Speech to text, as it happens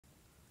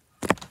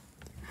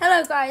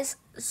Hello guys,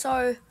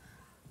 so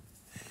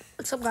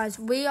what's up guys,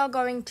 we are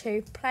going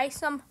to play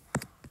some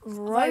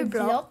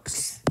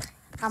Roblox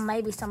and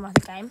maybe some other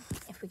game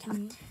if we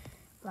can,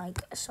 like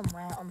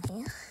somewhere on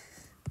here.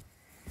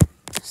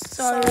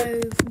 So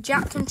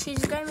Jack can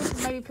choose a game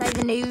and maybe play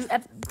the new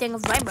thing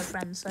of Rainbow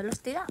Friends, so let's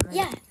do that. Maybe.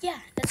 Yeah,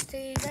 let's do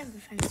Rainbow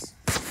Friends.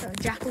 So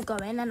Jack will go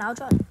in and I'll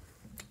join.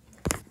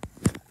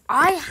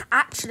 I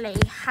actually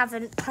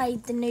haven't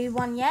played the new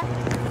one yet,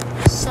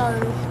 so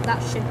that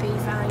should be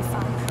very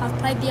fun. I've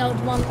played the old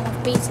one and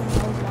I've beaten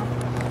the old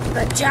one.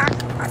 But Jack,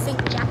 I think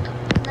Jack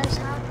knows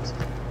how to.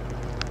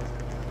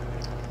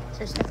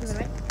 So step in the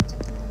ring.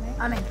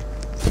 I'm in.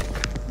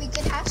 We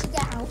could actually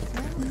get out.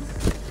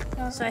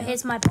 So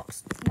here's my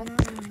box.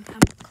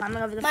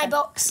 Climbing over the My fence.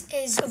 box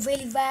is a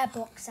really rare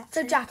box,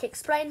 actually. So Jack,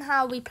 explain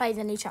how we play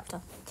the new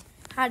chapter.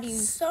 How do you,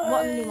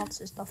 what are the new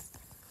monster stuff?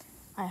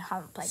 I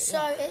haven't played it yet.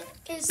 So it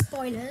is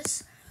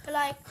spoilers, but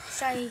like,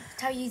 should I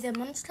tell you the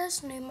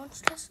monsters, new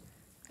monsters?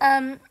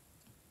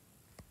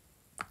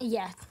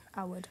 Yeah,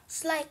 I would.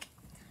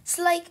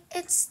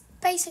 It's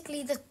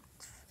basically the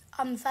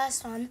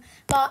first one,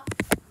 but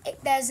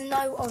there's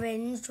no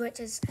orange, which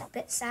is a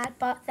bit sad.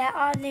 But there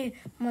are new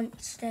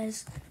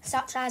monsters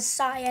such as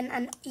cyan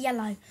and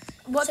yellow.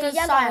 What So does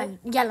yellow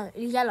yellow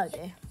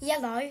do?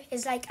 Yellow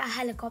is like a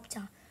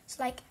helicopter. It's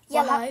like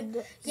What yellow.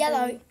 happened?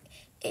 Yellow.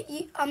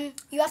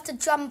 You have to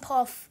jump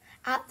off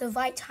at the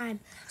right time.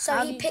 So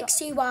How do he you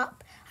picks you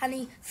up and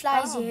he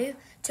flies you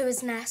to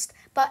his nest.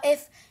 But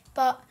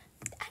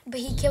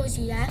he kills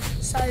you there.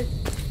 So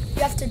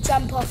you have to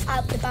jump off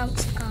at the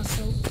bouncy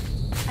castle,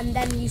 and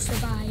then you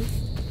survive.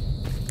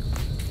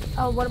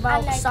 Oh, what about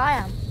And, like,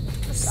 Cyan?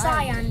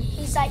 Cyan,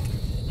 he's a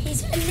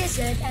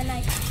lizard, and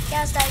like he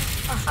has like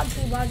a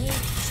huggy wuggy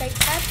shaped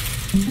head,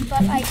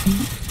 but like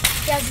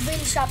he has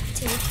really sharp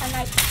teeth, and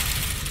like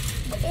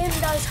in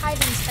those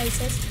hiding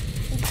spaces,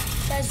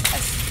 there's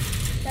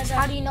a.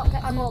 How do you not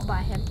get caught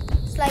by him?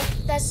 It's like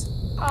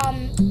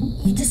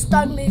you just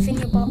don't move in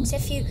your box.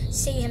 If you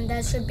see him,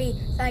 there should be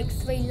like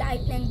 3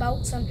 lightning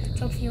bolts on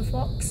top of your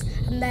box,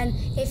 and then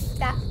if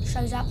that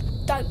shows up,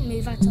 don't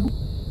move at all.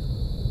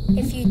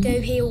 If you do,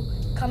 he'll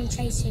come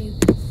chase you.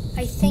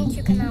 I think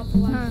you can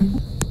outrun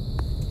him.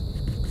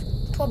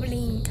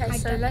 Probably. Okay, I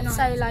so don't let's know.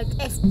 say like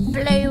if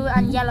blue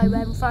and yellow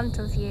were in front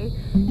of you,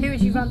 who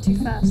would you run to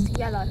first?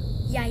 Yellow.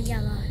 Yeah,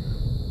 yellow.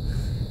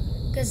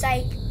 Because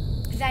like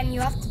then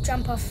you have to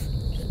jump off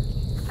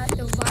at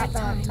the right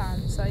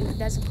time. So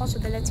there's a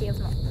possibility of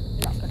not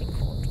getting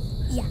caught.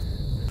 Yeah.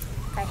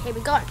 Okay, here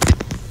we go.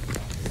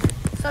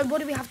 So what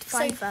do we have to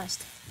find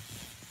first?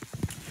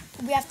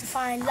 We have to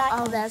find light.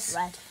 Oh, there's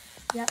red.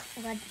 Yep,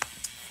 red.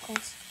 Of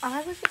course.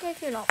 I wish it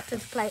gave you an option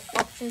to play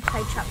chapter 1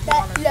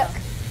 as Look. well.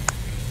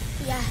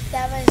 Yeah,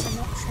 there is an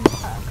option.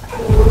 Oh,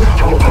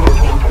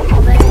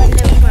 there's a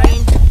little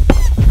green.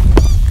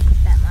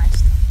 That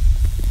nice.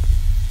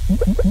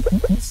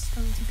 It's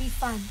going to be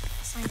fun.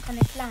 It's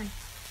iconic line.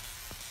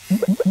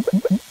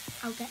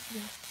 I'll get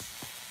you.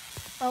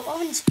 Well,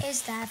 orange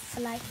is there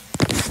for like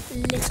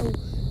little,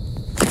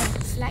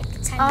 for like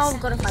 10 Oh,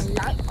 seconds. gotta find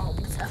light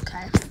bulbs.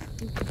 Okay.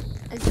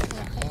 Is it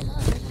here? No,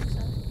 I don't think so.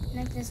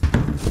 No,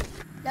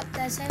 look,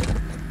 there's him.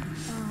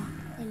 Oh,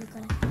 nearly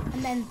got it.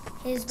 And then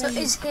here's So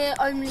is here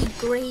only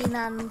green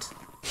and...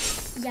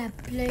 yeah,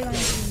 blue and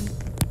green.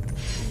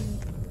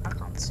 I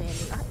can't see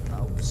any light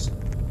bulbs.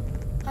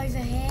 Over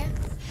here,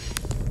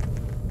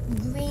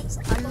 green.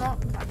 I'm not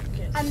that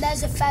good. And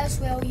there's a Ferris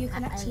wheel you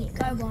can actually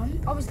go on.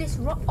 Oh, is this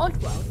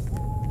Oddworld?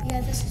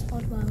 Yeah, this is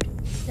Oddworld.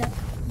 Look,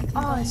 you can go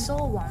Oh, I on.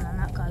 saw one and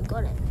that guy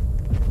got it.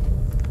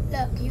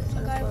 Look, you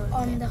can go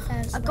on the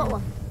Ferris wheel. I got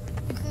one.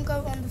 You can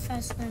go on the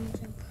Ferris wheel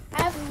too. I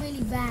have a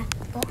really rare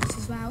box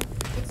as well.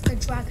 It's the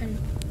dragon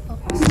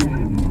box.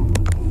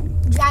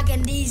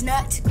 Dragging these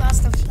nuts across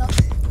the floor.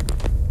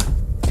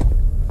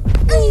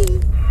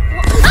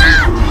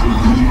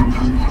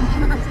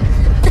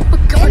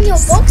 In your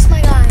box,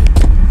 my guy.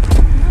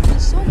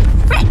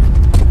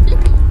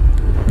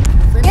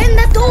 Get in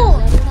that door.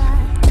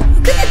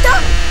 Get in the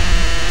door.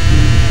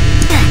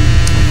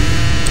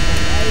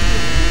 Do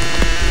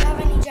you have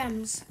any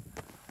gems?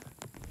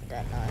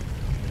 Don't know.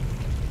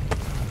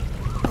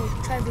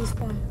 Oh, try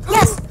respawn.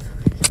 Yes!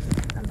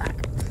 I'm back.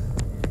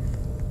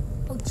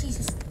 Oh,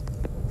 Jesus.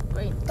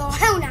 Green. Oh,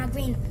 hell now,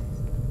 green.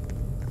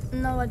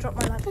 No, I dropped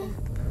my light bulb.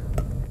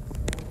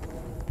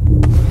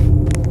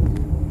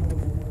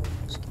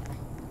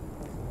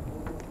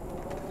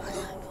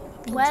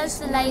 Where's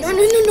the laser?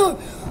 No.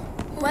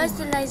 Where's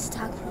the laser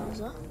tag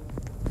plaza?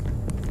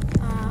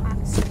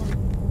 At spawn.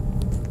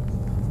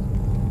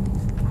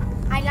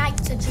 I like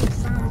to juke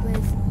around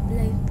with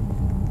blue.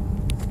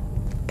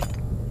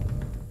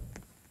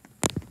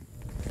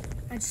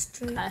 I just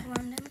juke around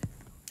him.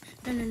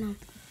 No.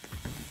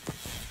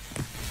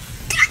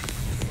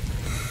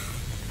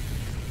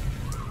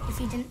 If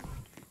you didn't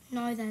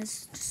know,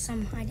 there's just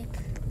some hiding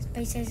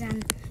spaces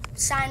and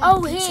sand.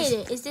 Oh, pieces.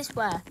 here. Is this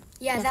where?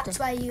 Yeah, that's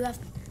where you have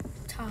to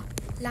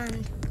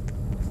land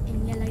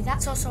in yellow.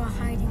 That's also a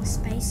hiding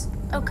space.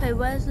 Okay,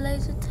 where's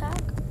laser tag?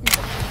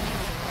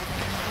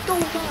 Oh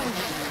no!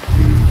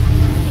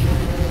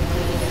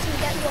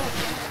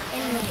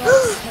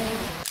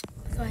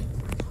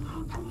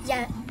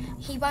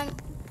 won't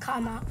cut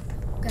them up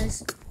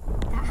because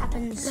that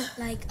happens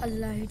like a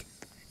load.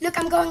 Look,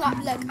 I'm going up.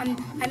 Look,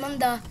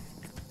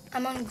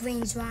 I'm on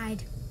Green's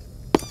ride.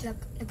 Look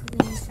at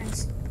Green's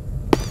face.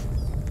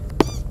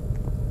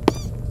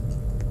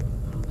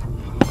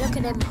 Look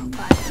at him,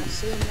 guys. I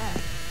see him there.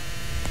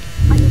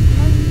 I don't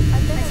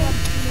know.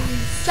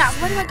 Jack,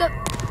 where do I go?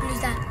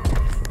 Blue's there.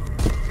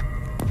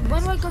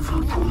 Where do I go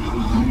from here?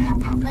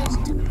 Let's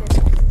do this.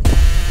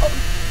 Oh,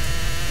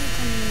 you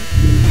can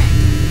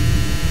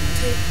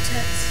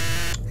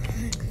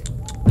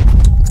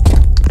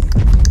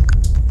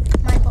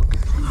my box.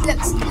 Look,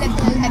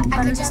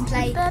 I could just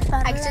play.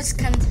 I just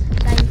can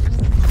play.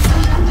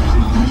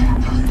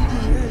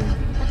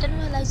 I don't know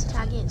where laser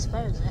tag is.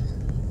 Where is it?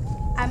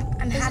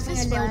 I'm having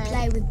a little way?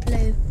 play with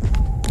blue.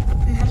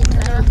 I'm having a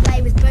little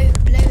play with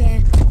blue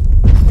here.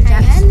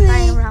 Jack's Henry.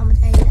 playing around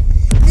with me.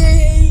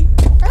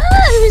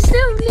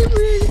 Still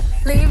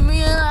leave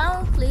me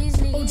alone. Please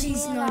leave Oh me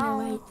jeez, alone. no,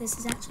 wait, this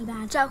is actually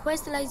bad. Jack,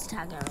 where's the laser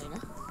tag arena?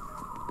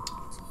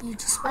 You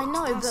just I walked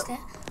know, past but- it.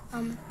 Oh,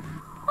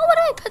 where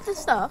do I put the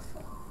stuff?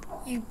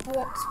 You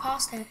walked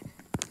past it.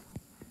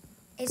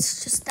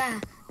 It's just there.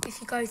 If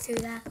you go through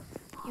there,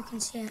 you can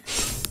see it.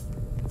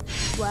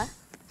 Where?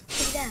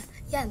 Over there.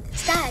 Yeah,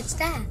 it's there. It's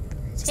there.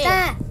 It's Here.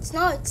 there. It's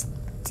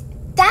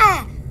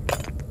there.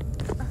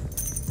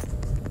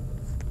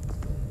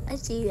 I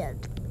see that.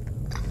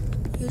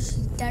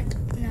 Usually that.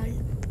 No.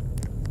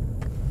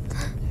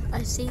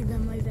 I see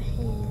them over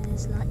here.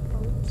 There's light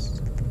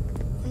bulbs.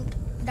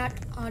 That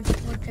odd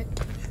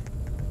object.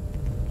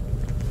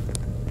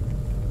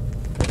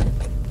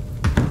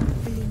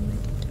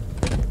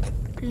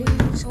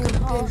 Blue's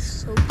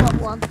castle. Got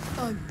one.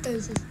 Oh,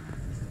 those are.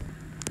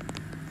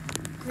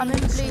 I'm in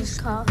Blue's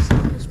castle.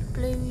 There's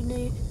blue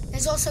new.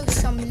 There's also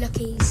some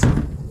lookies.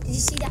 Did you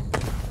see that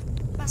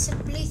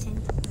massive blue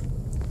thing?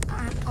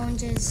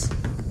 Orange's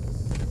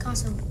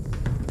castle.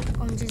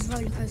 Orange's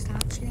roller coaster,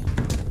 actually.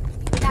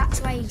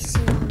 That's where you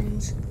see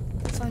orange.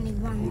 It's only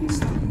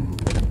once.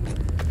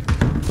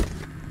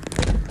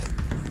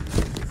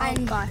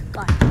 And Guy.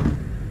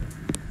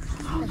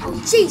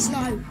 oh, jeez,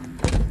 no!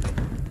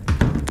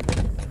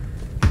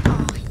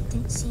 Oh, he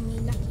didn't see me,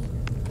 lucky.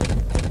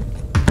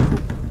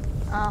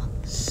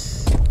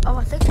 Oh,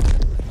 I think.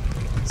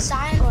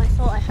 Cyan. Oh, I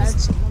thought I heard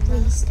someone there.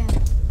 Really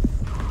scared.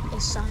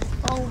 It's Cyan.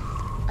 Oh,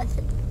 I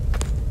think.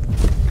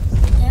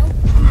 No?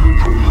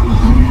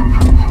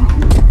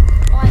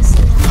 Oh, I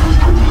see him.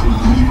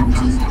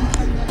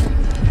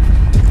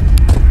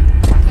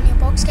 Get in your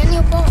box, get in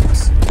your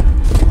box.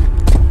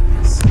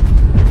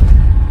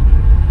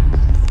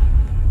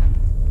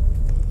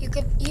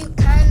 You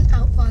can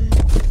outrun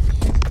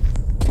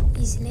him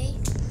easily.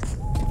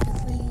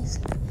 Please.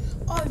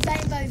 Oh,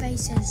 rainbow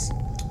races.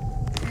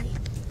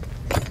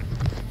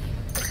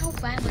 Look how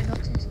rare my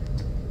box is.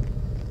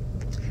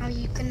 How are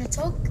you gonna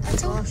talk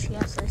at all? Gosh,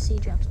 yes, I see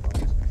Jack's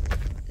box.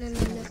 No.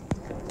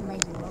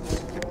 Amazing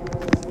box.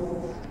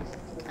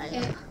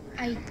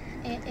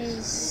 It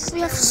is. We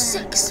have rare.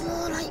 6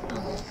 more light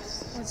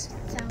bulbs. What's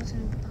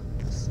 $1,000?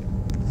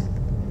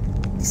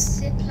 The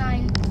zip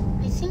line.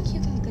 I think you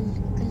can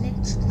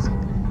glitch the zip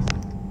line.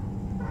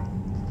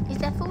 Is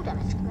there full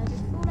damage? Can I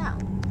just fall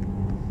out?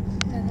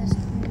 No, there's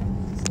no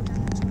full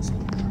damage also.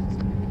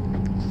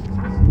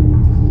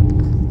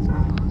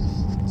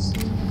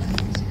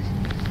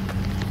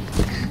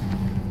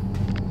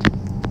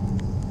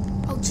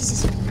 Oh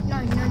Jesus! No!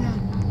 You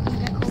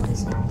get cold,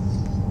 isn't it?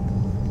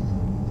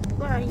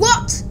 Where are you?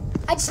 What?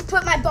 I just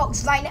put my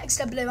box right next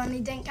to blue and he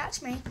didn't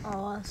catch me.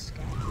 Oh, that's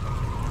scary.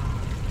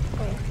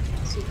 Oh,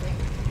 secret.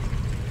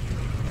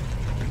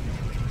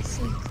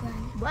 Secret.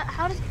 What?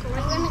 How does green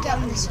I'm gonna get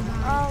on this one.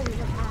 Oh, we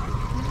got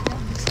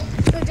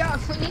that. Good job.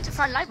 We need to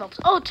find light bulbs.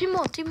 Oh, two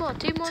more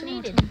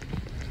needed.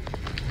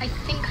 I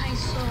think I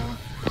saw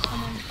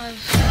someone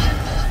close.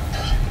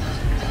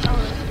 Oh,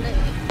 it's blue.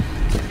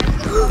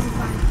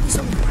 He's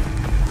on fire.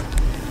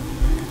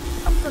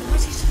 Oh, God,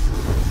 where's he?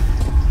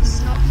 This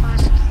is not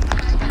fast.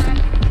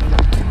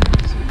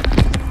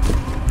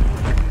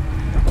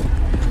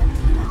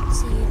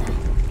 See you there.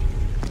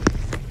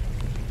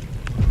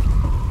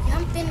 You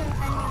haven't been on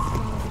any of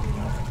them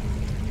already.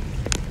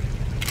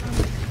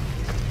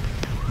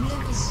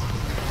 Blue is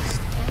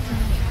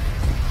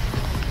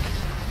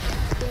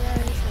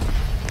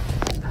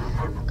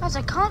Guys,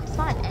 I can't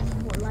find any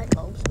more light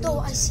bulbs. No,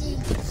 I see.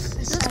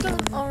 Let's go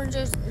with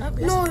oranges.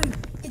 No,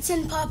 it's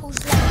in purple's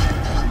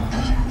left.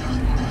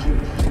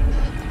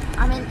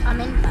 I'm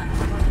in that.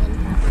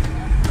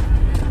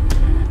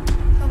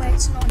 No, wait,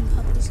 it's not in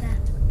purple's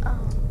left. Oh.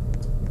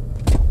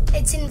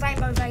 It's in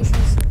rainbow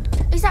races.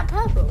 Is that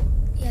purple?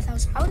 Yeah, that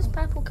was How does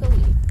purple kill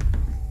you?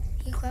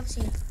 He grabs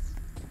you.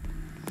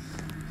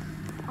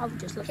 I'll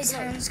just look. His it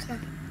up. hands come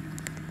on.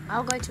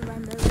 I'll go to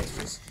rainbow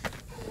races.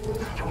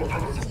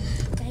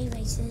 Gay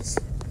races.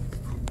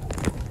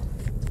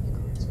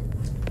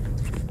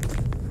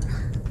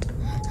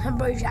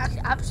 Bro, Jack's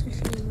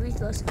absolutely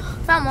ruthless.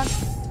 Found one.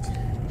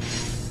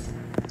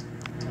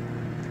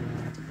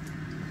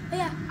 Oh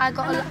yeah, I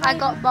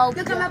got bulb.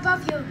 look, I'm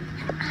above you.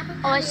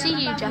 Oh, I see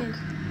you, above Jack. you.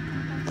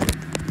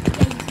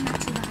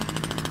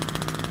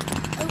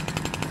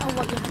 Oh,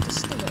 what, you had to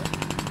steal?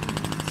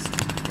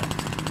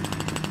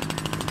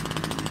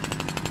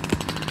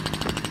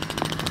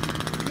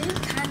 Blue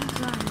can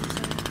climb,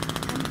 so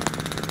I'm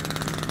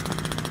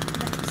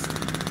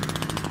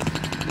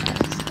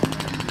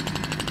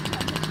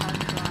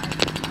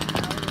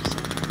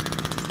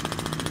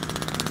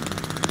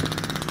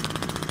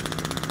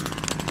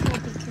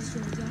because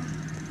you're young.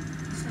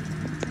 So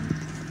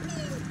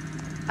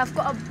I've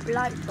got a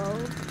light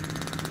bulb.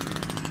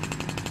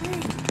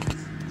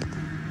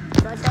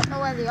 But I don't know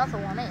where the other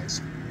one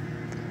is.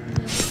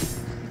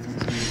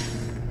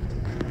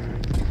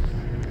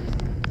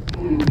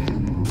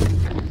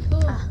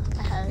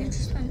 you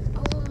just went,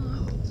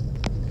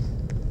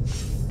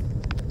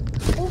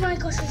 oh my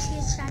gosh, I see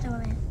a shadow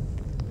of it.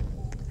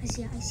 I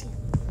see it. I see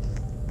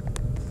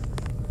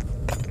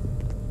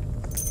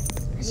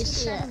You the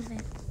see shadow it? of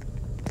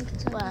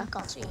it. Well, I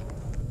can't see.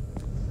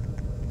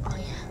 Oh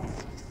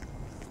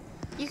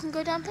yeah. You can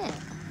go down here.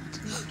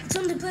 It's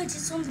on the bridge.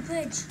 It's on the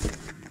bridge.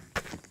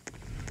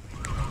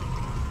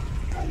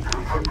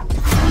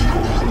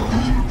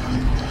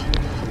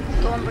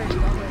 Go on bridge, go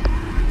on bridge.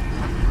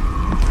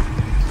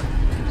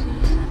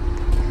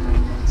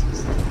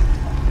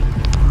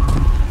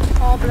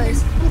 Oh, blue. I'm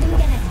gonna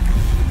get it.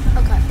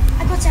 Okay.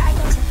 I got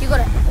it. You got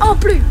it. Oh,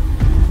 blue.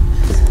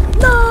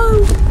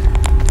 No.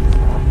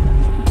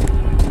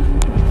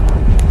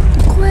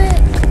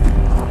 Quick.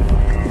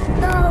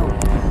 No.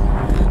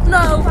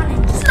 No. Keep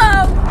running. No.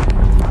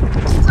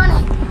 Keep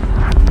running.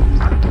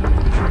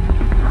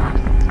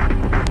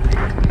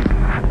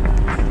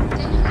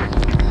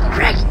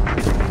 Rick.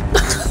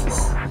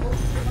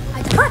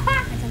 I done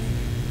it.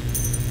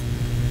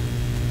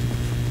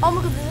 Oh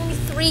my god, there's only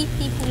 3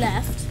 people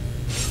left.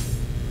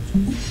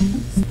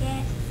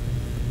 Scared.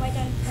 Wait,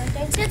 don't.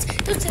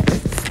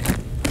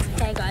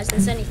 Okay guys,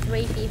 there's only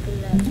 3 people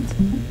left.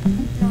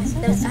 No, I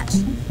think There's that's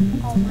actually.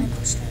 Oh my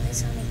gosh, no,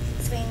 there's only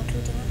 3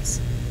 including us.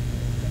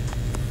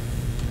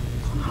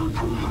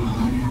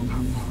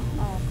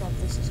 Oh god,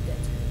 this is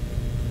good.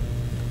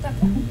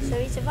 Okay. So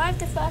we survived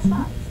the first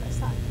life.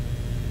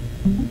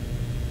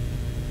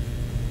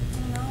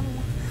 No.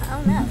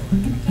 Oh no.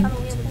 How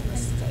are we able to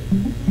escape? I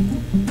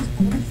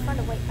need to find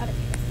a way out of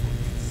here.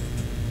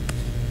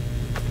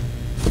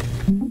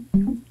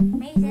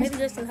 Maybe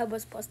there's some help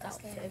us bust out.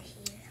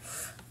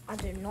 I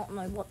do not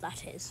know what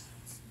that is.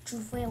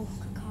 Drill.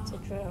 It's a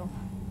drill.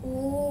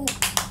 Ooh.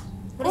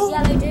 What does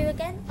yellow do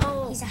again?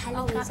 Oh, He's a he's a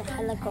helicopter.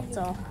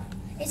 helicopter.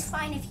 It's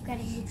fine if you get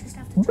it, you just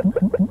have to try.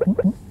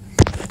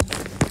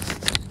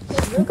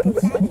 Look at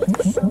this one.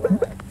 It's so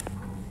good.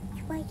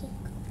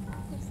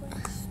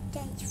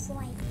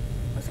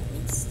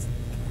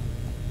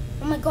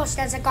 Oh my gosh,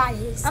 there's a guy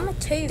who's. I'm a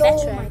 2 Oh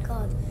veteran. my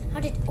god. How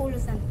did all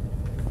of them?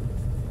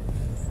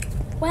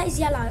 Where is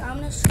yellow? I'm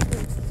gonna shoot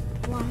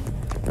 1.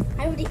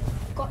 I already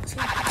got 2.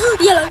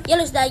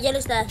 Yellow's there,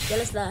 yellow's there,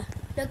 yellow's there.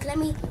 Look, let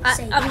me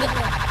see. I'm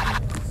gonna.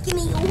 Give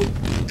me all.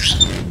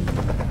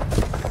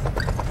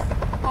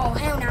 Oh,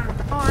 hell no.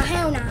 Oh,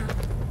 hell no.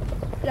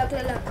 Look,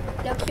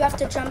 you have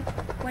to jump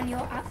when you're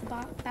at the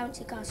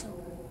bouncy castle.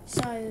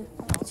 So,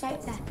 it's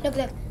right there.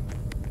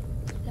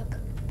 Look.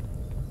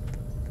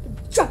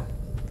 Jump.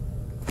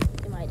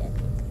 You might have.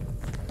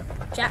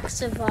 Jack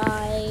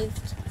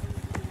survived.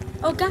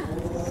 Oh, gas.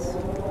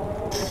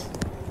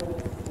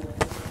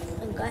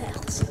 And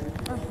gas.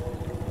 Oh.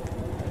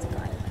 There's a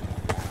guy.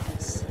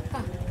 Gas.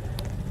 Oh.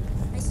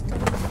 Nice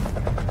dog.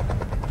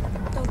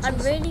 I'm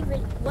really.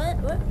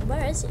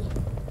 Where is he?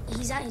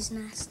 He's at his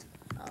nest.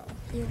 Oh.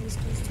 He always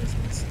goes to his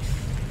nest.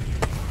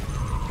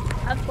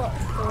 I've got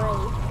 3.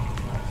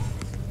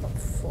 Got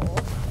 4.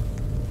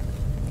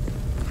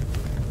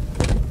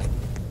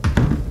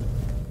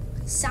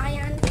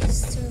 Cyan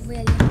is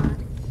really hard.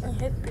 I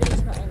hope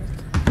blue's not in the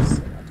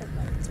castle. I don't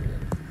want it to be.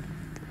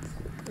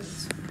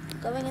 Please.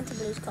 Going into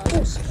blue's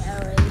castle is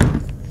scary.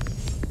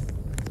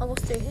 Oh,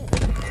 what's through here?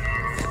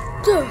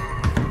 Go!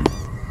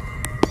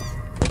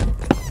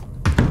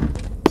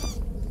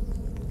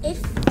 If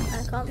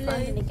I can't find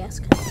any gas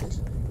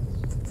cannons.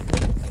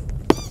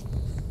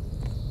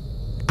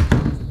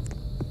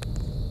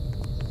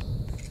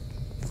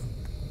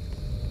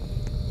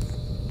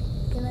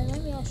 You know,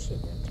 maybe I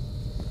shouldn't.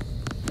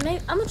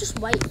 Maybe, I'm gonna just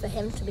wait for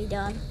him to be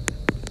done.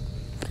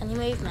 Can you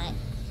move, mate?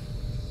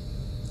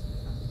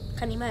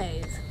 Can you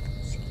move?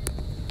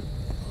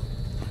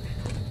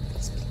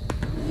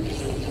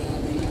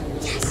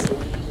 yes,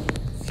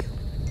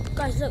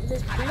 Guys, look,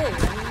 there's blue and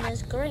then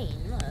there's green.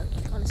 Look,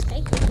 you can't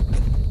escape it.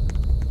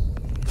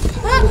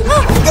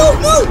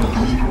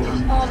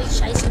 Oh, he's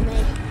chasing me.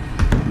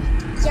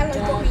 yellow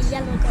got me.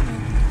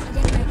 He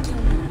didn't make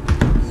kill me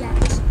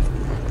yet.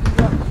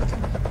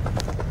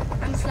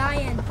 I'm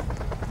flying.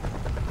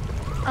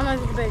 I'm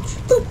over the bridge.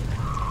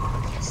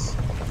 Yes.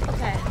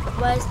 Okay,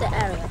 where's the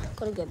area?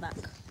 Gotta go back.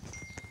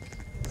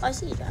 I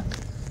see you, Jack.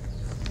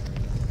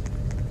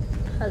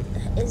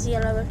 Is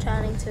yellow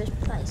returning to his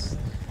place?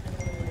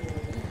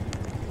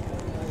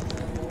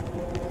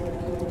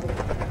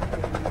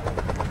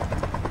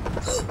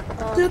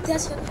 Oh, Look,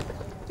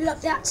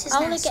 that's his I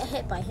want nest. to get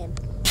hit by him.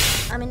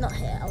 I mean, not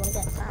hit. I want to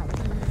get found.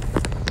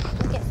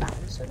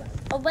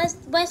 Oh, where's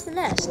the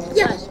nest?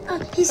 Yeah, Guys,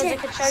 he's I here.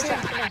 could show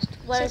Jack the nest.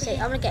 Where is he? I'm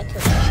gonna get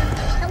killed.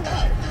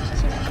 Hello.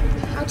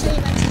 I'll tell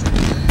you when to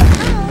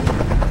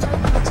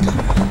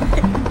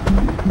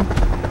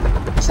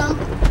jump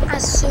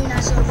as soon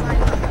as you're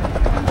right above it.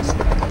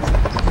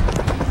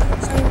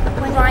 So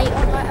when Right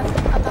you're right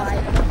above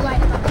it.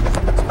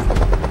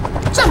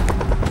 Jump!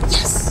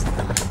 Yes!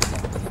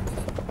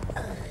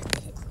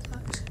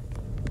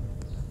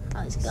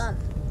 Oh, it's gone.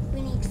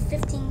 We need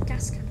 15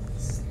 gas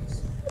cannons.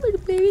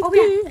 Oh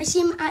yeah, I see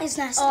him at his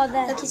nest. Oh,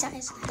 there. Look, he's at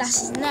his nest. That's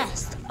his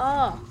nest.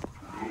 Oh.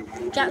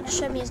 Jack just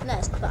showed me his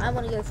nest, but I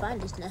want to go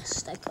find his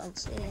nest. I can't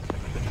see it.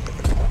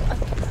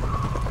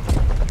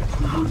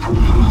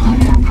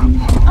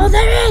 Oh,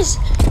 there it is!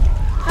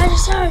 I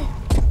just saw it.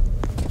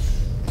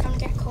 Come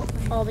get caught.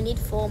 Oh, we need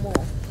 4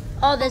 more.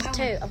 Oh, there's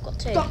 2. I've got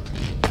 2.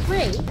 3?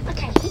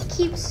 Okay, he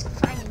keeps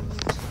finding me.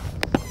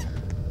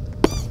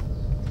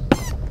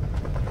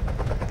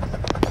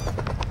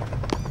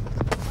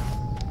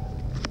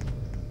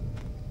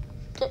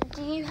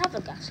 Do you have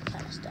a gas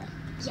canister?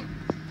 Yeah,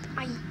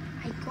 I got.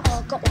 Oh,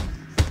 I've got one.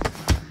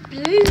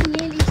 Blue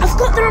nearly. I've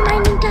got the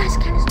remaining gas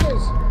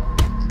canisters.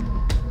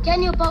 Get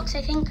in your box.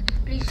 I think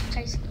Blue's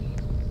chasing you.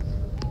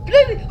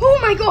 Blue! Oh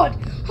my god!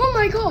 Oh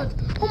my god!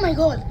 Oh my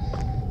god!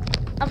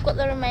 I've got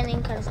the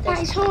remaining canisters. That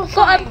is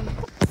horrifying.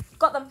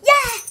 Got them.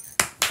 Yeah!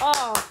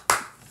 Oh.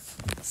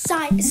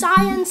 Science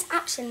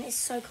action is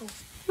so cool.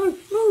 No,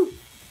 no.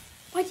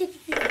 Why did you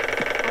do that?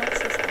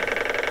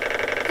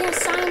 Yeah,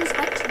 science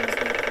action is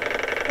really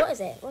cool. What is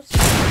it? What's it?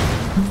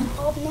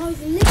 Oh no,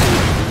 the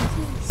little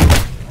cookies.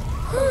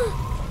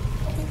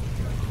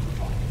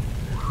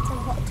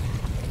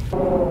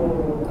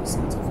 Got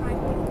 75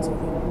 points.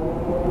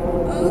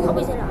 Oh,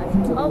 he's alive.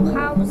 Oh,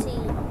 how is he?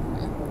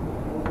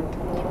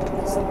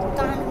 It's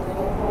dynamite.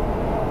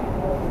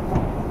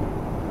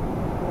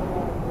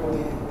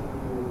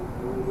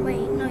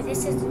 Wait, no,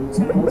 this is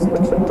science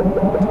action.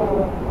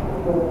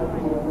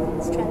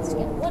 Let's try this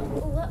again. What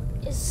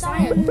is Science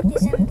science?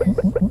 is in the...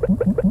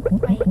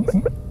 Wait, is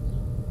it?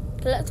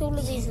 Collect all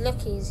of these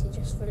lookies he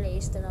just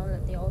released, and I'll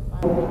let the old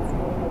man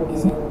wait.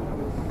 Is it?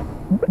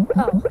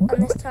 Oh,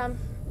 and this time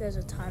there's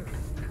a timer.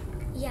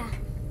 Yeah.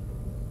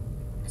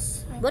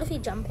 What if you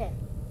jump in?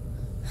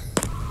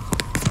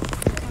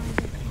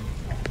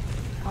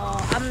 Oh,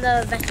 I'm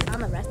a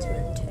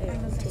veteran too.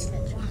 I'm a Too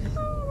veteran. veteran.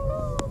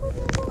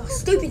 Oh,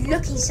 stupid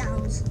looking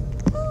sounds.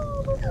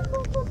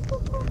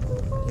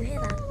 You hear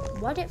that?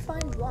 Why did it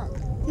find one?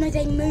 No,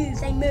 they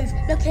move.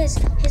 Look, here's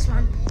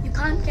one. You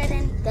can't get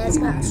in. There's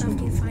one. us.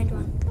 After you find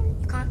one.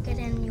 You can't get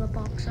in your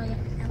box or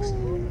anything else. I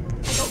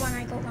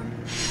got one.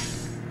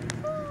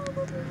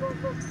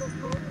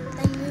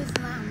 They move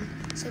around,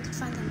 so you can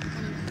find them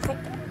anywhere. Quick.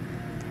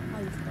 Oh,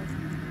 you've got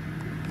them.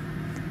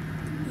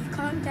 You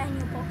can't get in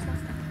your box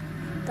after.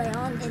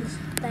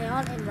 They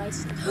aren't in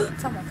racing.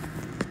 Someone.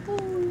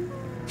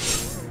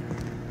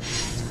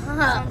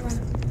 Found one.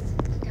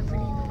 They're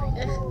really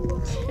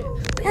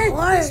annoying.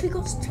 Why? Yes, we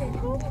got 2.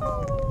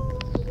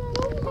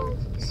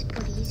 This is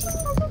pretty easy.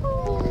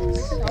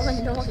 So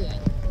annoying.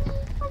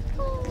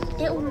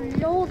 It will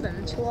lure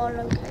them to our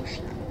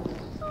location.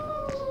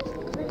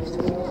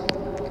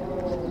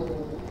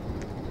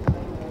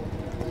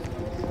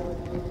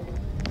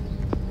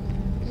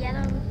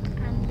 Yellow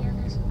and the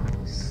others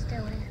are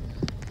still here.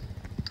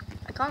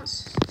 I can't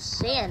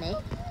see any.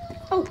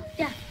 Oh,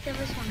 yeah, there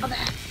was one. Oh,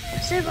 there.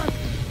 See one.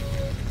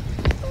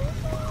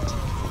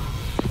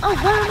 Oh,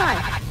 where am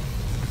I?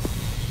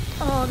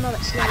 Oh, no,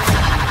 it's yellow.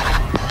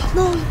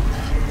 No.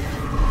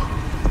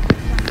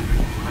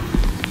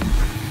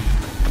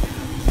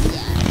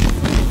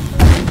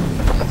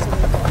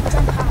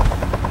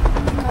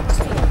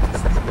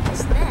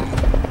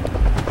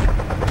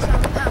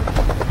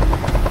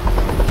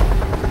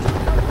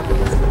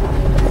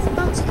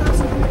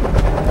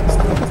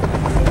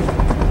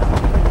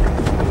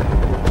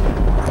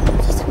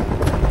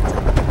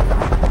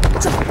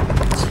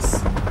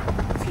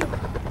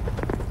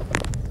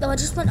 No, I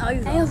just went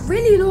over. They are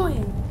really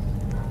annoying.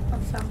 I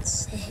found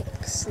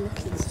 6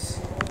 lookies.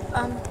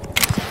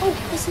 Oh,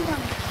 this is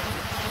one.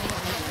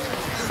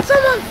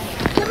 Someone!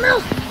 Get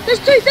mouse! There's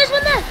 2! There's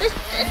one there! There's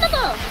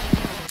another!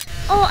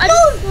 Oh, I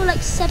just saw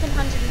like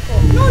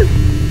 704. No!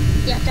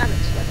 Yeah, damage.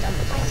 Yeah,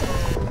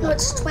 damage. No,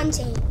 it's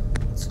 20.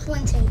 It's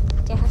 20.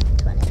 Yeah, it has to be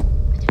 20.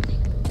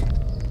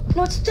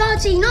 No, it's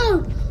 30.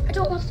 No! I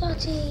don't want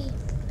 30.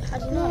 How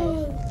do you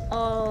know?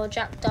 Oh,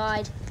 Jack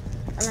died.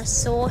 And I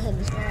saw him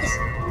as well.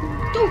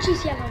 Don't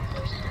choose yellow.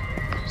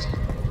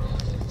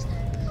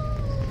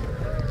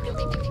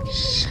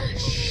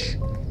 Shush.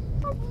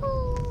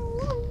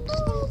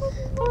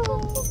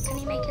 Can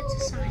you make it to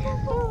cyan?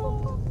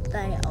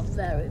 They are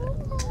very...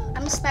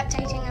 I'm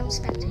spectating.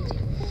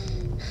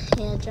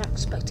 Yeah,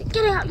 Jack's spectating.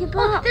 Get out your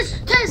box!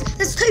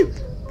 There's 2.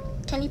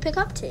 Can you pick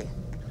up 2?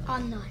 Oh,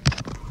 no.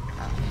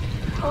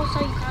 Also,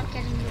 you can't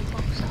get in your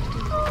box after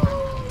you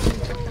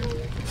took them.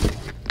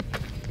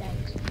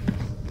 Thanks.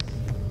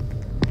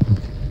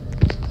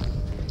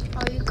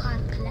 Oh, you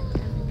can't collect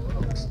them in your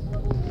box.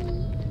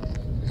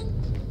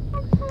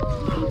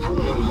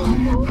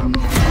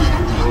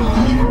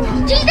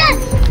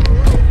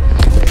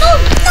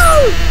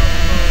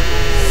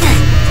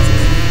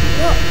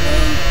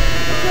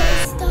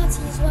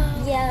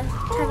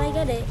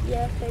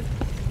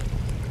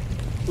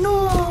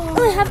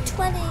 have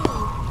 20.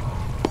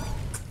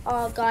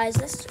 Oh, guys,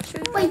 let's...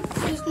 Wait,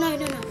 no.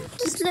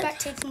 Just Keep look.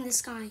 spectating the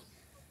sky.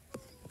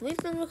 We've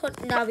been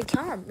recording. No, we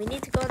can't. We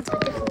need to go into a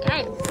different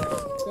game.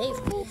 Leave.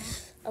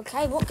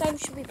 Okay, what game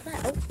should we play?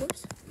 Oh,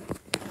 whoops.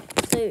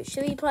 So,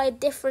 should we play a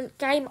different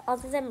game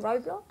other than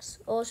Roblox?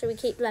 Or should we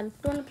keep them?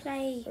 Do you want to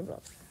play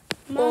Roblox.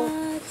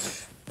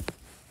 Merge?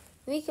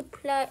 We could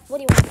play... What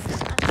do you want?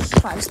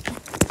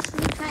 Should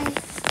we play...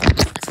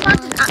 Let's find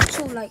an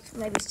actual, like,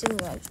 maybe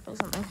simulator or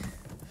something.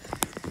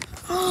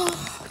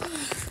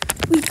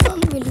 We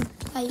can't really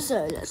play.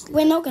 So, let's...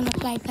 We're not going to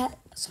play Pet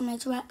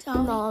Simulator X, are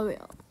we? No, we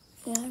are.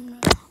 Yeah, no.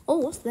 Oh,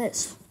 what's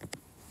this?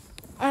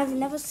 I've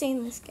never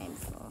seen this game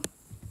before.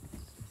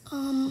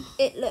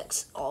 It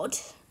looks odd.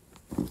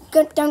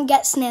 Don't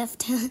get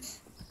sniffed.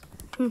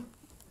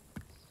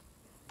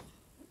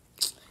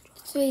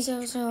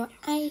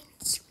 3008.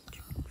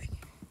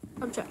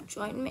 Object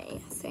join me, I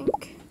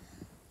think.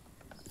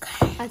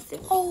 Okay. I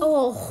think.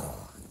 Oh.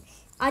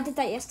 I did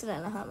that yesterday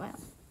and I hurt my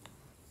arm.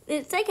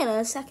 It's taken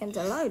a second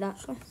to load,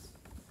 actually.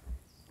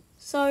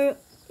 So,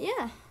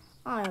 yeah,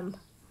 I am.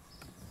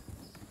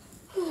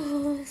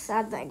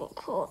 Sad that I got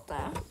caught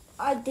there.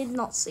 I did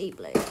not see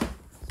blue.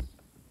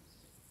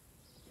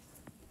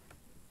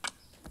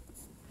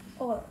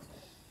 Oh,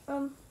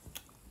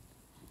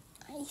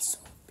 I saw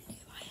blue.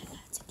 I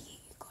alerted you.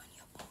 You got in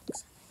your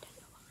box. And I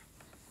don't know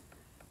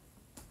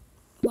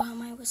why. Why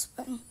am I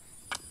whispering?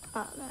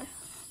 I don't know.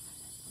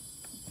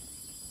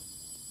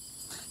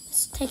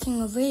 It's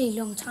taking a really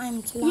long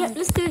time to Yeah, load.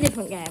 let's do a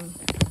different game.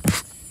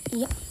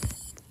 Yep.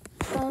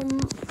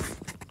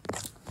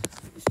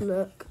 Let's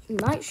look.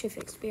 Night shift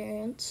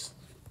experience.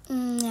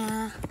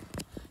 Nah.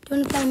 Do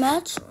you want to play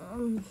Merge?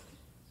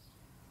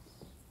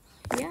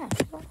 Yeah,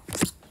 sure.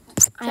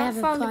 I have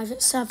a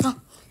private server.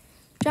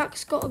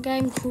 Jack's got a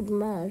game called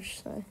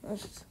Merge, so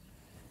that's just...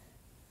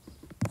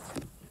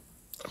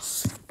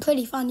 It's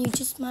pretty fun. You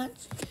just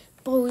merge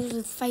balls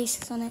with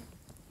faces on it.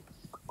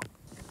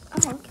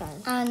 Oh, okay.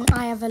 And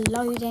I have a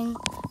loading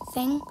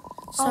thing.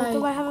 So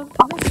do I have a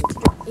permission to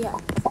do? Yeah.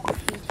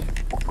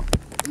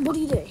 What do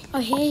you do? Oh,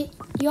 here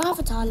your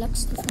avatar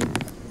looks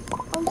different.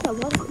 Oh, yeah,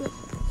 what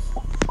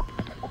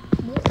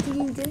do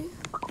you do?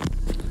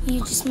 You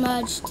just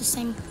merge the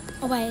same.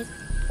 Oh wait,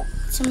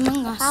 it's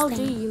Among Us. How thing.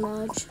 do you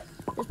merge?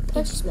 You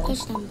Just push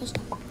just them. push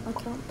them. I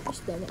can't push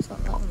them, it's not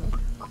letting me.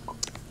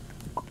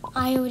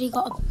 I already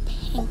got a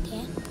pink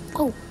here.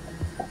 Oh,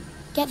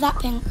 get that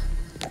pink.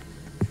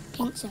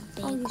 Pinks are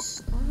big. Oh, you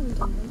stand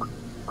on them.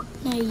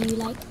 No, you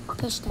like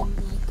push them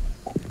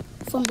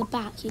like from the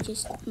back. You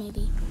just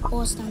maybe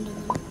or stand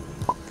on them.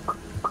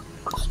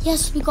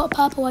 Yes, we got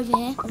purple over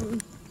here.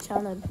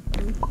 Shannon,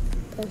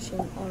 pushing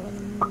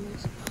on.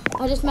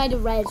 I just made a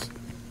red.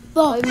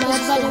 Oh, I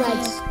merged the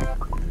reds.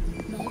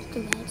 Merge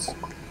the reds.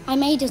 I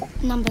made a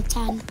number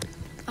 10.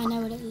 I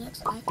know what it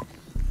looks like.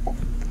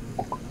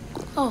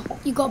 Oh,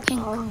 you got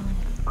pink. Oh.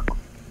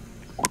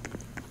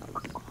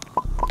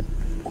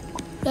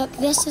 Look,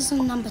 this is a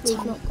number 10.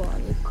 We've not got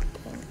any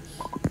pink.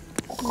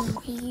 No,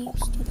 we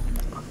used to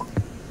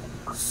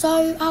that.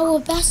 So our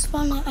best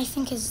one, I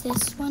think, is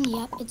this one.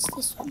 Yep, it's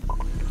this one.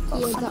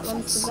 Yeah, that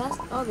one's the best.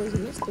 Oh, there's a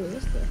mystery.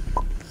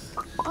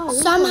 Oh,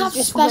 Some have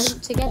just special.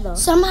 went together.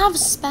 Some have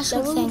special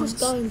They're all things. just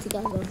going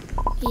together.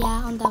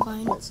 Yeah, on their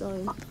own. That's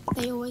all.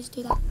 They always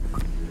do that.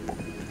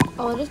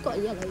 Oh, I just got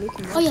a yellow. We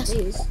can Oh, yes.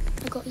 these.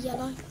 I got a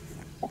yellow.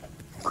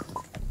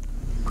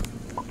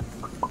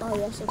 Oh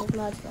yes, I just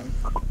merged them.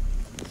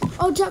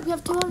 Oh, Jack, we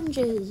have 2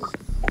 oranges.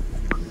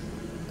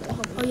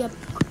 Oh, yeah.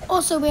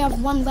 Also, we have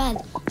 1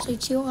 red. So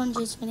 2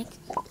 oranges, 1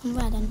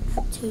 red, and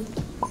 2.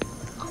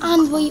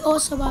 And we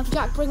also have.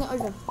 Jack, bring it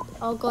over.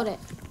 Oh, got it.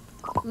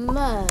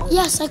 Merge.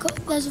 Yes, I got.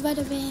 There's red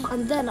over here.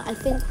 And then I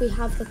think we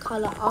have the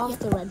colour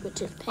after red,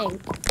 which is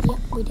pink. Yep,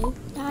 we do.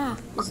 Ah,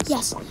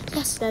 yes.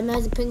 Then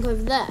there's a pink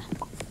over there.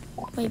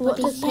 Wait, What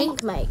do does you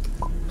think? pink make?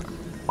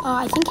 Oh,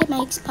 I think it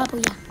makes purple,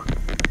 yeah.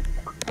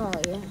 Oh,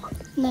 yeah.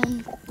 And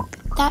then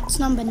that's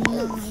number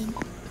 9.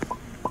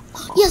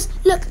 Yes,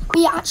 look,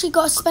 we actually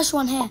got a special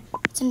one here.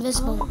 It's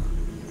invisible.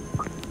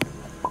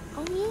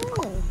 Oh,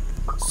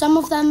 yeah. Some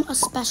of them are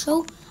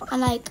special,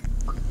 and like,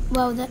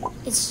 well,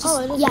 it's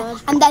just it is yeah.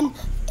 red. And then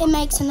it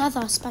makes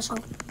another special,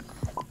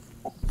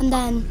 and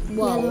then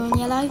Whoa. yellow and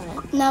yellow.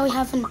 Okay. Now we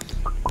have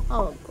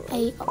Oh,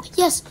 great.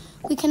 yes,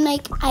 we can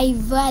make a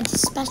red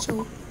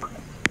special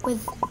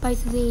with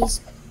both of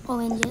these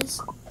oranges.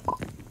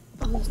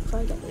 Oh, let's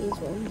try to get these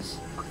ones.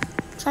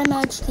 Try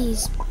merge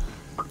these.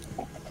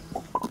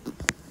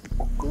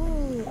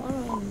 Ooh,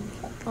 orange.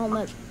 Oh,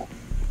 merge.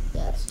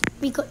 Yes.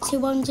 We got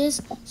 2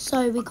 oranges,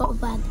 so we got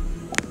red.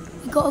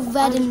 We got a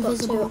red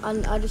invisible.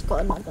 And I just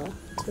got another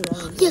 2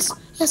 oranges. Yes,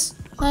 yes,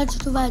 merge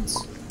the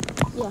reds.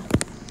 Yeah.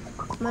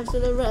 Merge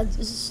the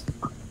reds.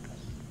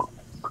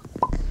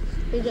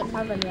 We don't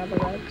have any other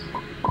reds.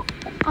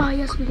 Oh,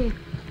 yes, we do.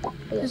 Oh,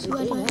 yes, There's we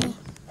red do right now. here.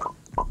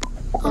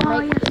 So Oh,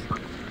 make yes.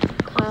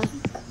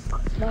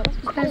 No,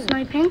 that's There's pink.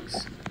 no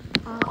pinks.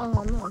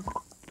 Oh, no.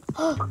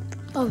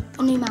 Oh,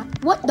 a new map.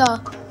 What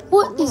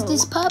is Whoa.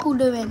 this purple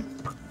doing?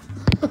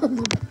 Okay,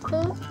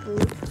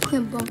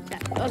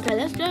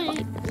 let's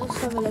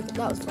have a look.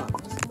 That was fun.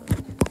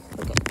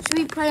 Okay, should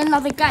we play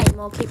another game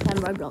or keep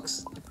playing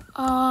Roblox?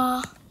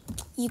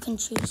 You can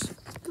choose.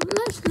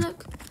 Let's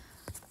look.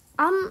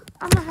 I'm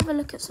gonna have a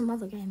look at some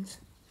other games.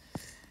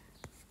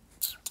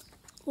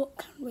 What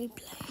can we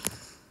play?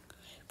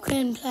 We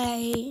can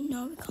play.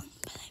 No, we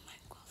can't play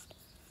Minecraft.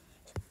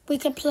 We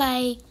could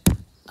play.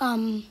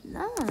 No,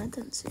 I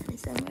didn't see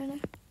anything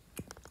really.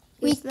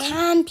 We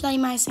can play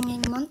My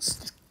Singing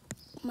Monsters.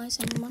 My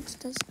Singing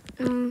Monsters.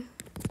 Oh,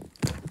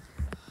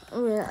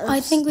 yeah, I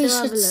think we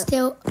should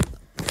still.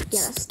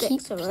 Yeah, let's stick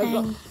keep to playing.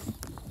 Roblox.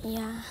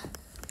 Yeah.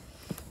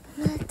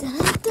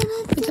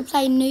 We can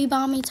play Noob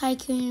Army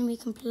Tycoon. We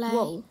can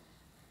play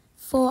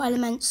 4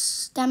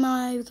 Elements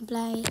Demo. We can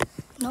play.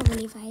 Not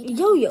really vague.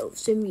 Yo-Yo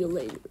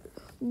Simulator.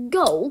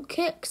 Goal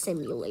Kick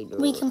Simulator.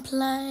 We can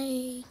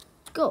play.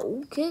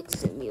 Goal Kick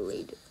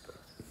Simulator.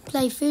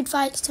 Play Food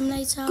Fight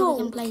Simulator. Goal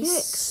we can play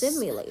Kick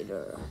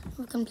Simulator.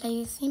 We can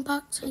play Theme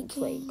Park Tycoon.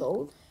 Play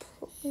Gold.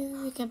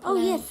 We can play. Oh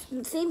yeah,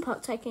 Theme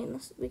Park Tycoon.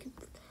 We can.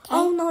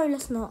 Oh no,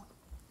 let's not.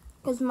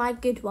 Because my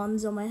good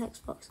one's on my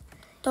Xbox.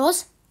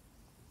 Doors?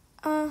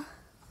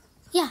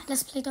 Yeah,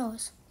 let's play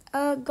Doors.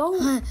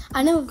 Gold.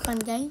 I know a fun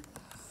game.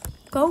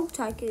 Gold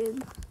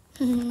Tycoon.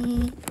 Oh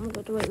my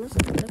god, wait, let's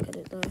have a look at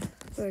it though.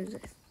 Where is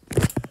it?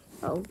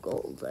 Oh,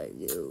 Gold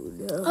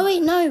Tycoon. Oh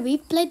wait, no, we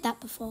played that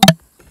before.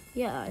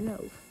 Yeah, I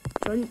know.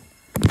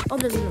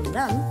 Other than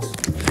that.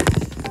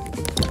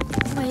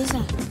 Where is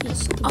that?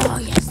 Yes. Oh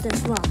yes,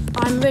 there's one.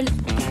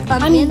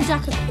 Me and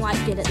Jack are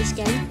quite good at this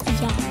game.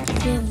 Yeah,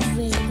 we're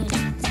really good.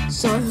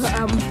 So,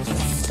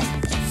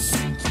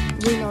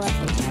 we know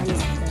everything. I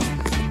love it.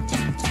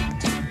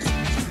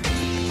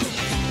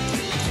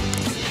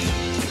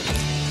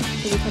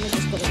 So we kind of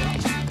just got it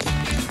right.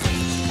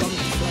 From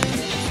the floor.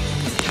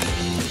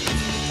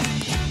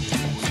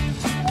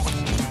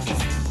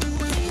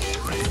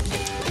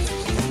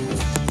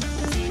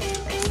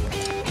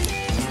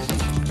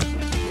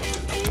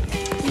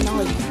 No.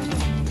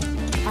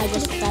 I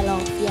just fell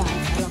off. Yeah, I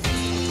fell off.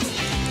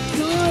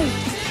 No.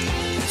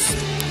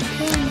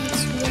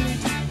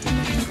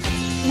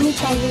 Let me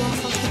try you one.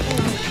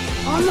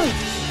 Oh no!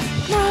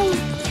 No!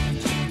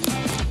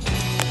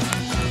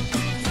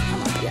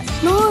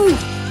 No!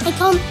 I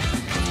can't.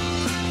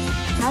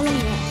 How long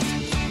left?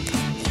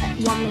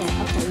 1 minute.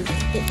 Okay.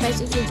 It's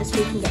basically just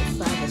who can get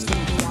furthest in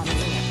 1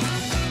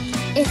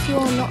 minute. If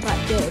you're not that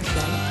good,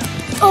 then.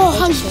 Oh,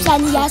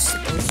 100%. Yes.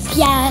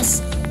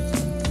 Yes.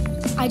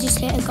 I just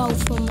hit a goal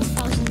from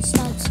 1,000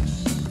 studs.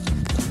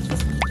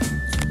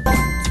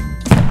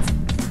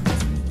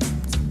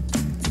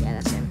 Yeah,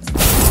 that's him.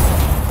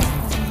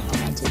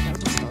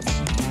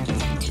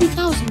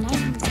 2,000, I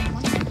haven't got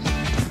one.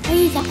 Are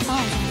you that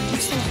far? I'm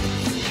still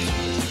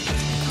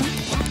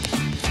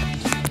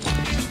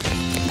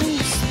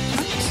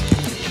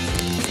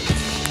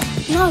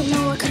No,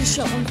 I could have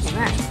shot one for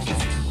that.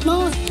 No.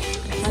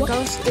 My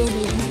goal's still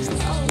being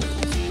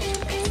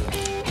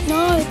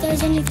No,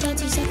 there's only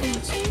 30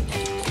 seconds.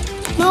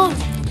 No.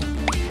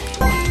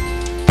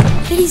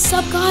 Please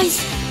sub, guys.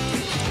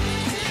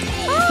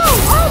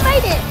 Oh,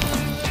 made it!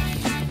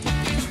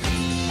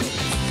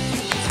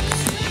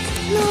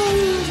 No,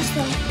 just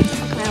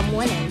okay, I'm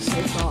winning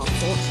so far,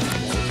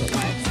 fortunately, but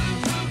like...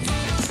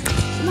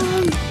 No,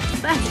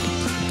 back.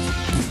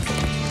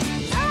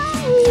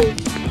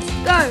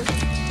 No!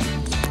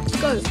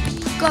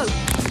 Go!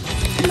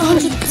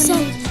 100%.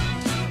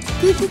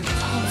 People.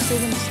 Oh, still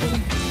win.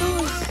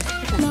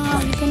 No,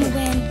 you're gonna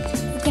win.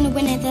 You're gonna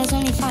win it. There's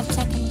only 5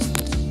 seconds.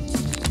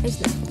 Is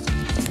there?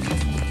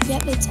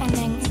 Yep, it's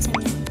ending.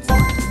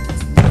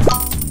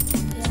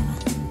 Yeah.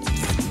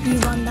 You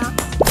won that.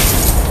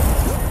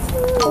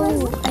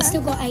 Oh, I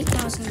still got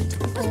 8,000.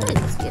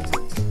 That's good.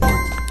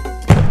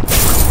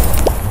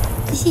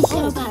 This is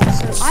so bad.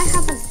 So I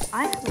have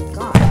a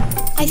guy.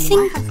 I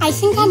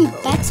think I'm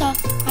better.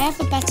 I have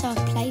a better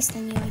place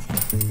than you, I think.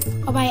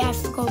 Oh wait, I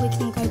forgot we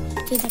can go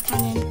to the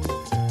cannon.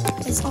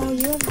 You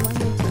have one of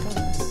the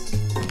guns.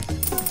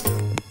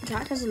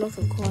 Jack has a lot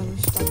of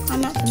coins.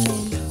 I'm at the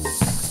moon.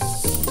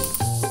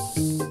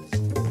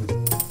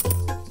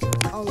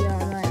 Oh yeah, I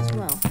might as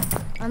well.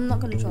 I'm not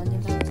gonna try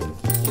anything.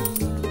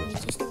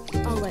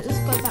 Oh wait, let's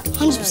go back.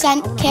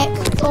 100% kick.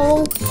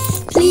 Oh,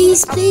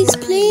 please.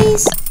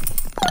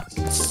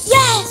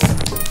 Yes!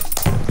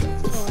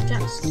 Oh,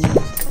 Jack's good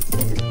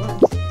as well.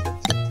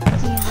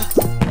 Yeah.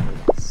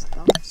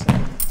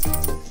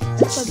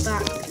 Let's go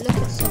back. Look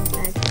at some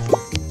eggs.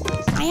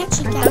 I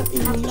actually I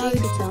don't don't have load.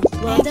 Jupiter.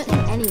 Well, I don't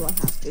think anyone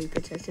has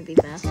Jupiter, to be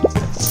fair.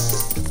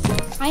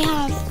 I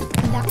have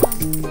that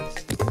one.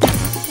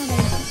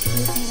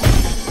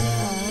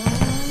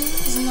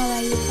 There's no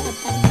way you put a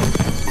bed.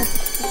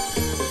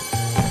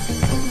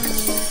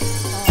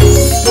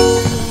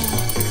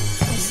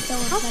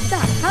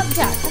 Jack, how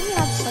do you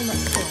have so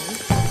much coins?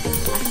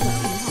 I have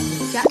like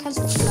 100. Jack has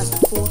like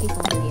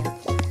 44 million.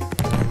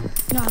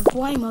 No, I have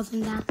way more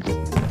than that.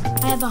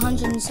 I have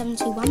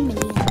 171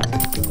 million.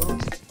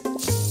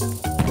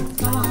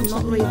 I'm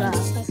not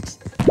 196.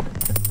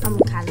 I'm a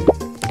cannon.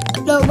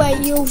 Look,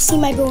 wait, you'll see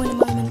my ball in a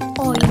moment.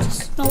 Oh, you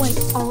just... No, wait.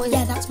 Oh,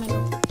 Yeah, that's my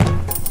ball.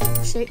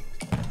 Shoot.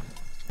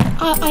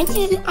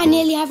 I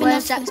nearly have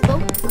Where's enough. Jack's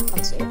ball? I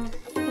can't see it.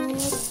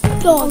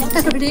 Oh,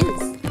 There it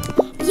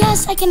is.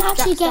 yes, I can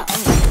actually get...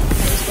 Jack's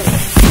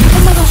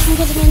Oh my gosh, I'm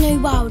getting a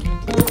new world.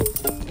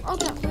 Oh,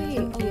 Jack, where are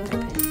you? Oh, you're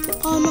okay.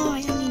 Oh no,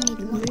 I only need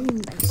one.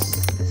 Moon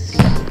base.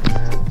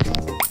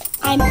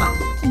 I'm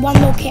one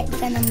more kick,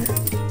 then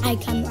I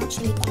can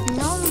actually go.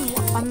 No,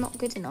 I'm not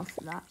good enough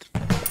for that.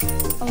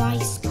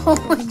 Alright. Oh,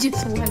 I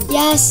just went.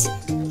 Yes,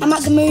 I'm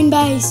at the moon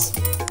base.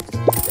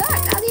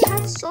 Jack, Daddy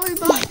has so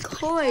much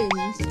coins.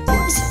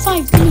 It's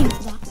 5 billion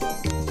for that.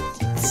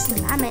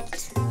 Slam it.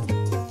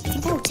 I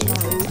think I'll take it.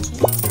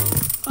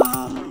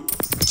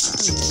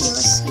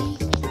 USA.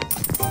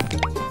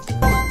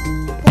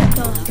 What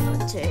the?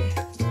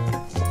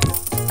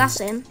 That's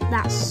in.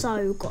 That's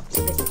so got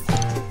to be.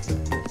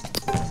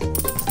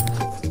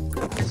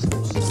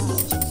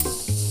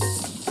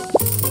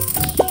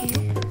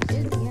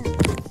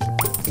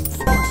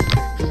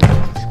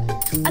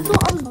 I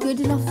thought I was good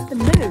enough for the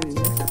moon,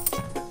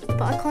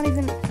 but I can't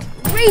even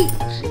reach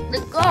the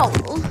goal.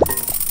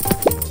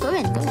 Go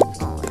in, go in.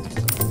 Oh,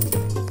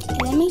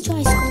 Let me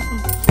try score from.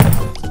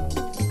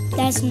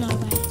 There's no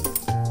way.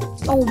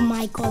 Oh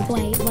my god,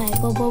 wait, whoa.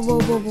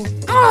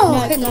 oh No,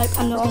 hit no, the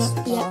I'm not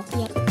crossbar.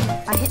 gonna. Yep.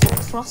 I hit the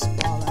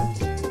crossbar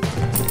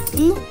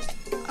though.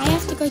 I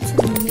have to go to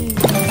the moon.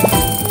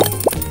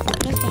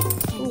 Look at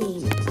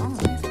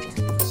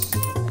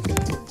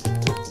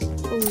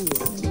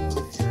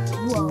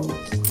Whoa.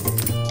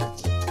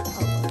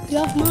 You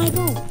have my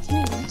ball.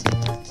 No.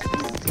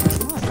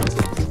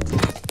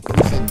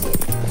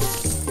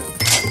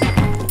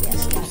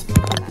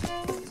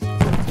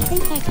 I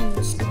think I can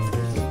just go.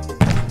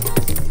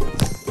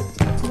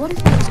 What if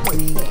we just go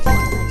here?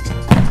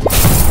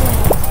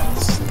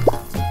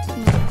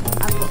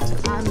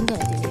 I'm gonna do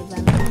it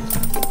then.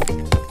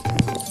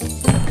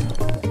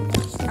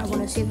 I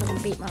wanna see if I can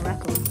beat my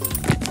record.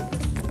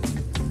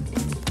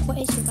 What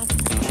is your record?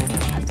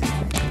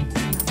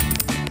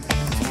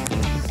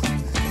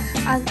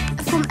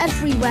 From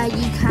everywhere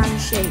you can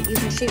shoot. You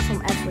can shoot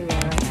from everywhere,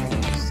 I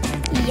think. So.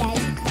 Yeah,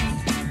 you can.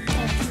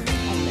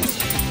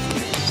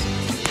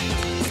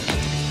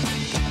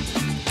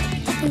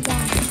 Up and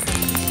down.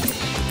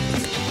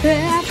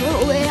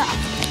 Everywhere.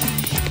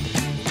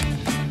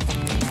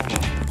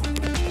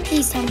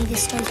 Please tell me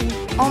this goes in.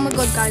 Oh my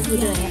god, guys, we're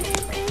doing it.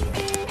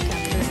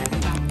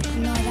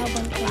 No, that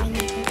won't go in.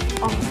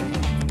 Oh,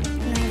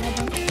 No, that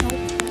won't. No.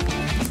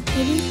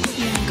 Maybe?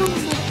 Yeah. go on,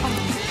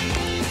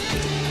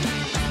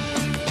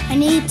 I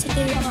need to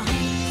do it.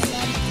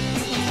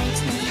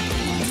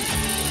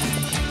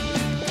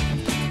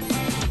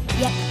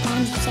 Yep,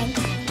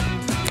 100%.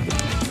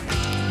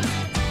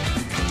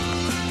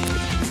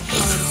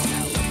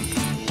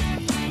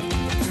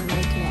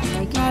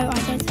 No, I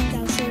don't think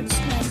they'll shoot.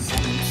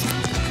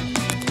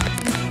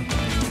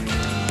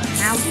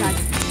 How did I do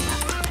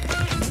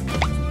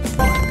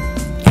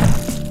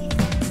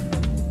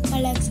My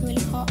legs are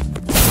really hot. that?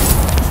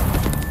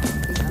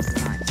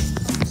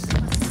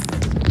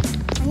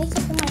 I need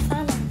to put my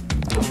fan on.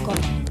 Oh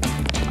god.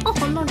 Oh,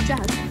 I'm not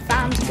Jack.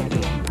 Fan's gonna be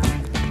on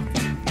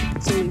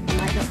that. So we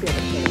might not be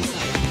able to get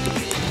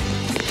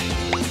inside.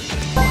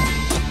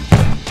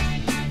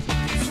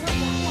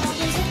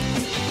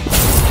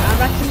 I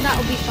reckon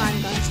that'll be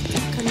fine, guys.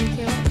 Can you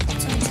hear it?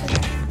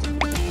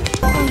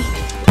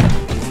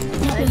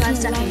 35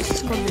 seconds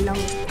is probably the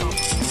longest goal.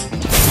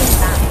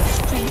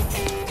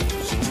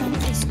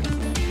 Strength is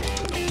good.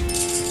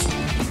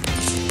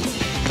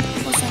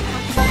 Also,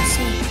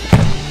 accuracy.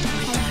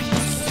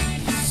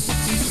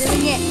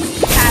 Doing it.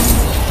 Bam.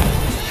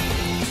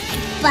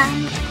 Bam.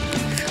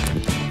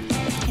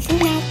 I think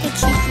now the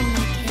cheap thing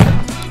we can.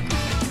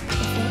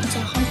 If it's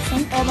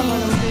 100%. Oh my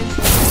god, I'm doing it.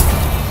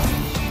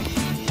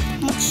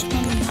 How much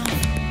money you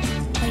have?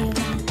 Where you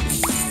at?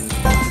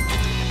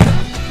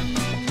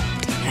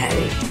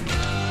 Hey.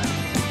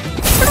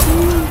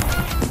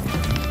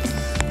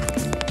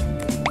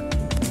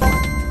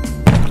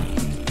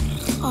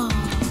 Oh,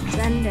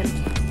 Send him.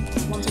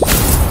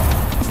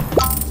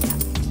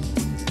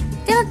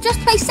 Did I just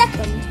play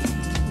second?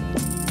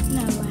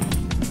 no way.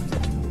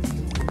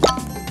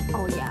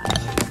 Oh yeah.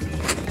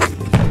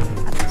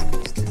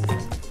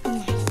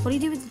 What do you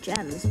do with the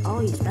gems? Oh,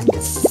 you spend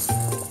it.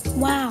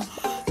 Wow.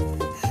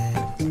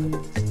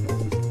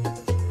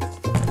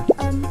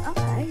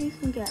 Okay, you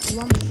can get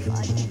one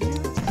fly.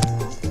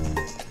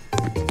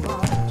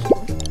 Well,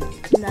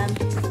 and then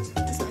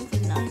there's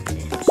something 90.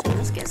 So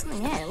let's get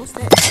something here. What's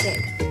this?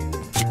 Big.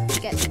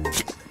 Get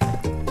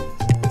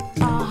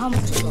How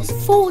much is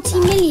this? 40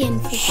 million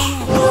for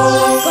fun.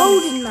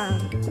 golden man.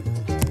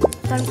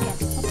 Don't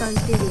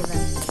do the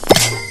event.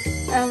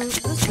 Let's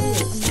do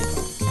it.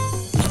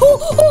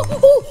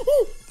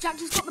 Jack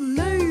just got the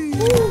moon.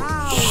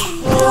 Wow.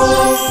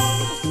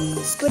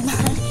 Squid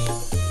man.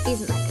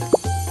 Isn't that good?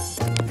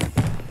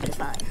 It's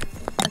fine.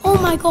 Oh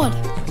my god.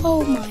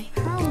 Oh my.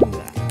 How?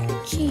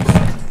 Jeez.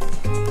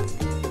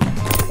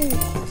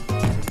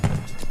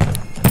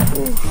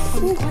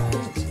 Oh, quite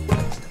good.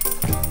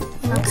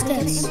 Oh, What's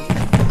this?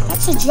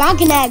 That's a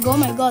dragon egg. Oh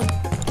my god.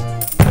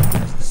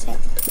 Sick.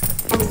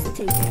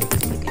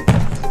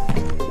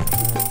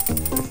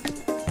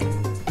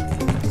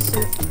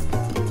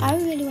 I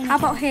really want to. How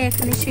about here?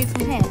 Can he shoot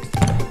from here?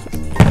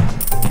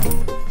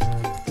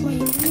 Wait,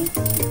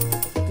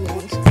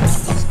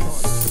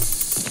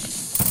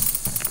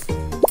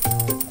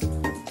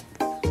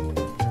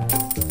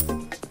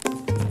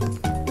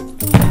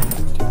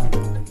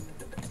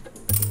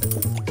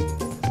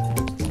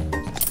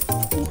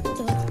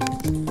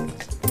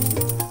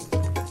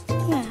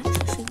 Yeah,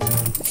 he's good.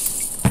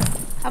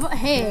 How about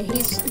here?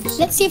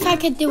 Let's see if I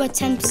could do a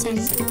 10%.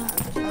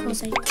 Of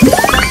course I can.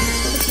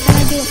 Can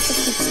I do a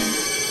 50%?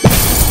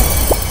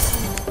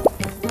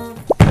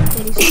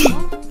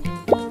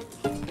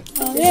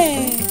 Oh,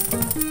 yeah.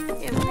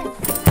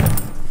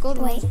 God,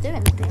 wait.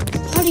 Doing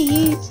things. How do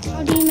you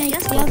make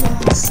the other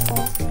ones?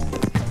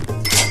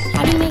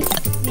 How do you make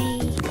the?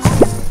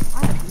 I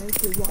have no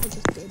clue what I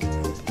just did.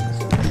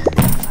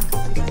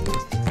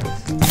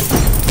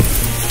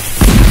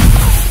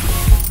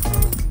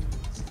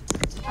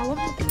 I want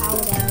the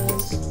powered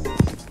areas so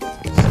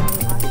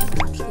I can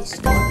actually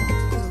score.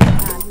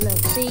 And look,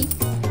 see?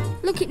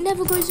 Look, it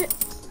never goes at.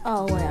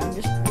 Oh wait, I'm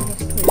just putting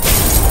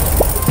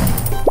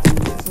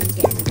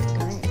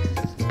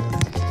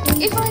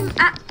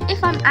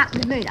if I'm at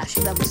the moon, I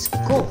should be able to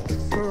score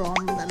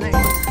from the moon.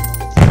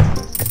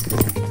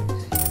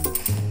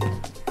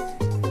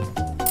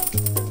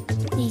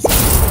 Easy.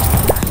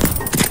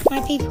 My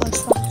people are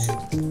trash.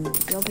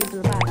 Your people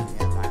are bad.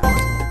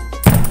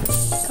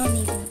 Can't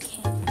even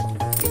kill.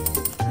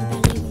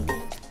 Barely even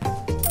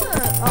kill.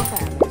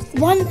 Okay.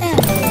 1 M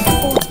is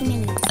 40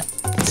 million.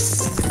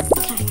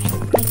 Okay, I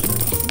can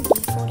definitely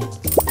afford it.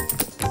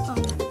 Oh,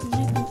 no,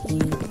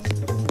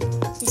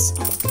 this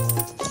M.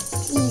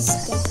 Please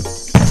get a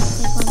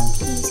good one.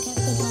 Please get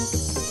a good one.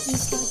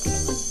 Please get a good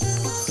one.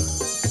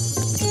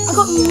 I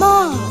got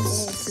Mars.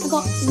 I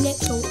got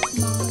literal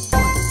Mars.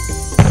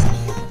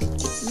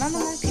 None of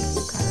my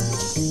people can.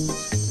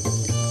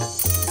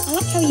 I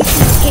like how you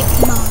can pick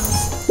Mars.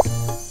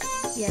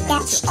 Yeah,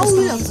 That's just just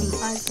look, amazing.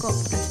 I've got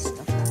precious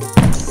stuff now.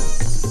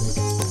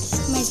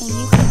 Amazing,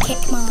 you can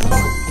kick Mars.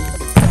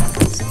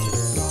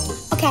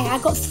 Okay, I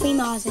got 3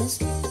 Marses.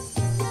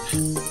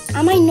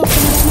 Am I not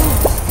gonna get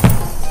Mars?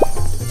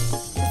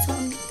 That's what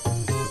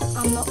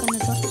I'm not gonna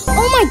drop.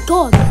 Oh my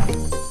god!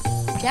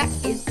 Jack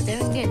is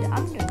doing good.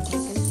 I'm doing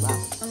good as well.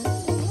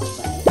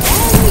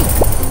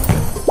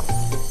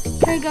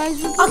 Okay, guys,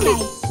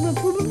 we're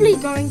probably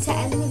going to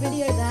end the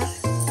video there.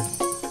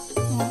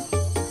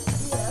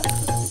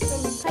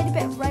 Played a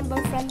bit of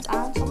Rainbow Friends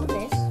and some of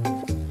this.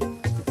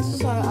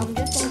 So I'm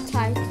just going to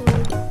title the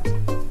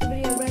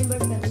video Rainbow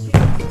Friends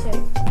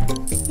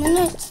 2.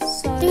 No,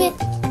 So do it.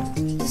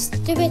 Just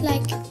do it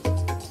like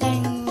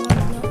playing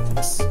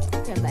Roblox.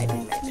 Yeah, maybe.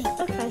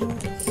 Okay.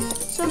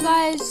 So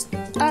guys,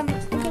 I'm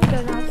gonna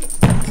go now.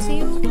 See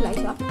you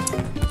later.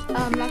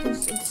 Like and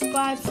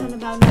subscribe, turn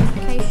about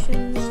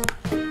notifications.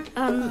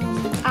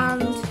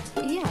 And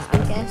yeah, I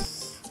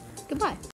guess goodbye.